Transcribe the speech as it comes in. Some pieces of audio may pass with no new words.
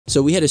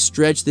So we had a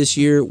stretch this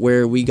year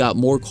where we got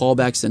more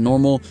callbacks than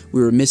normal.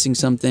 We were missing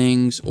some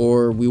things,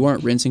 or we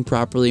weren't rinsing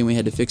properly, and we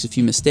had to fix a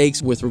few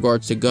mistakes with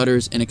regards to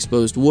gutters and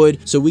exposed wood.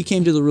 So we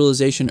came to the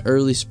realization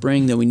early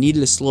spring that we needed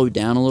to slow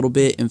down a little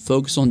bit and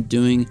focus on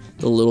doing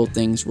the little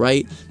things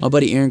right. My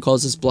buddy Aaron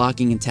calls this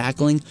blocking and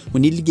tackling. We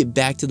needed to get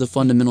back to the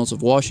fundamentals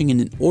of washing, and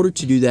in order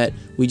to do that,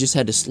 we just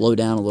had to slow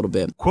down a little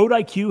bit.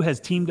 QuoteIQ has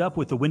teamed up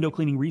with the window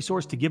cleaning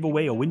resource to give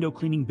away a window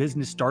cleaning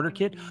business starter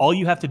kit. All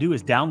you have to do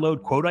is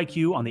download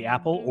QuoteIQ on the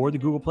Apple or the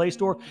Google Play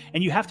Store,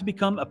 and you have to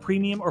become a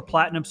premium or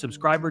platinum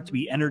subscriber to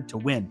be entered to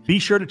win. Be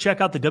sure to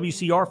check out the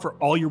WCR for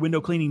all your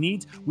window cleaning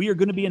needs. We are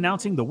going to be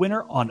announcing the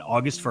winner on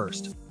August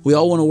 1st. We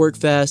all want to work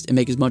fast and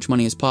make as much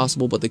money as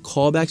possible, but the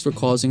callbacks were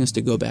causing us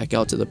to go back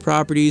out to the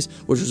properties,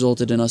 which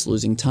resulted in us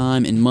losing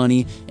time and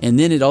money, and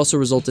then it also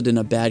resulted in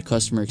a bad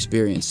customer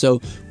experience. So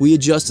we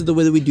adjusted the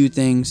way that we do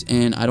things,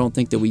 and I don't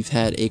think that we've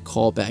had a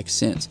callback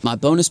since. My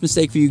bonus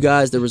mistake for you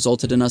guys that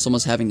resulted in us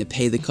almost having to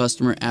pay the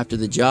customer after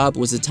the job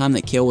was the time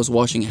that Kale was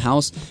washing a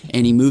house,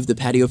 and he moved the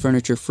patio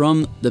furniture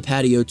from the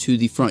patio to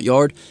the front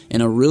yard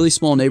in a really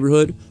small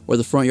neighborhood where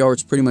the front yard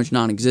was pretty much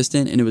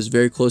non-existent, and it was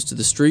very close to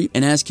the street.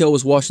 And as Kale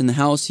was washing the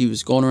house, he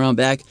was going around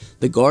back,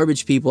 the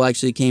garbage people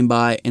actually came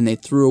by and they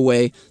threw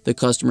away the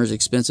customer's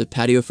expensive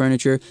patio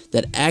furniture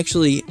that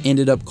actually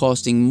ended up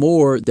costing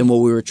more than what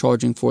we were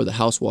charging for the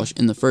house wash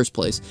in the first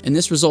place. And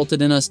this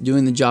resulted in us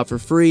doing the job for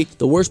free.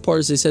 The worst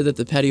part is they said that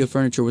the patio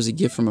furniture was a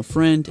gift from a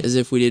friend, as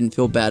if we didn't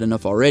feel bad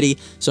enough already.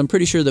 So I'm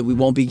pretty sure that we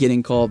won't be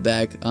getting called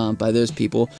back by those people.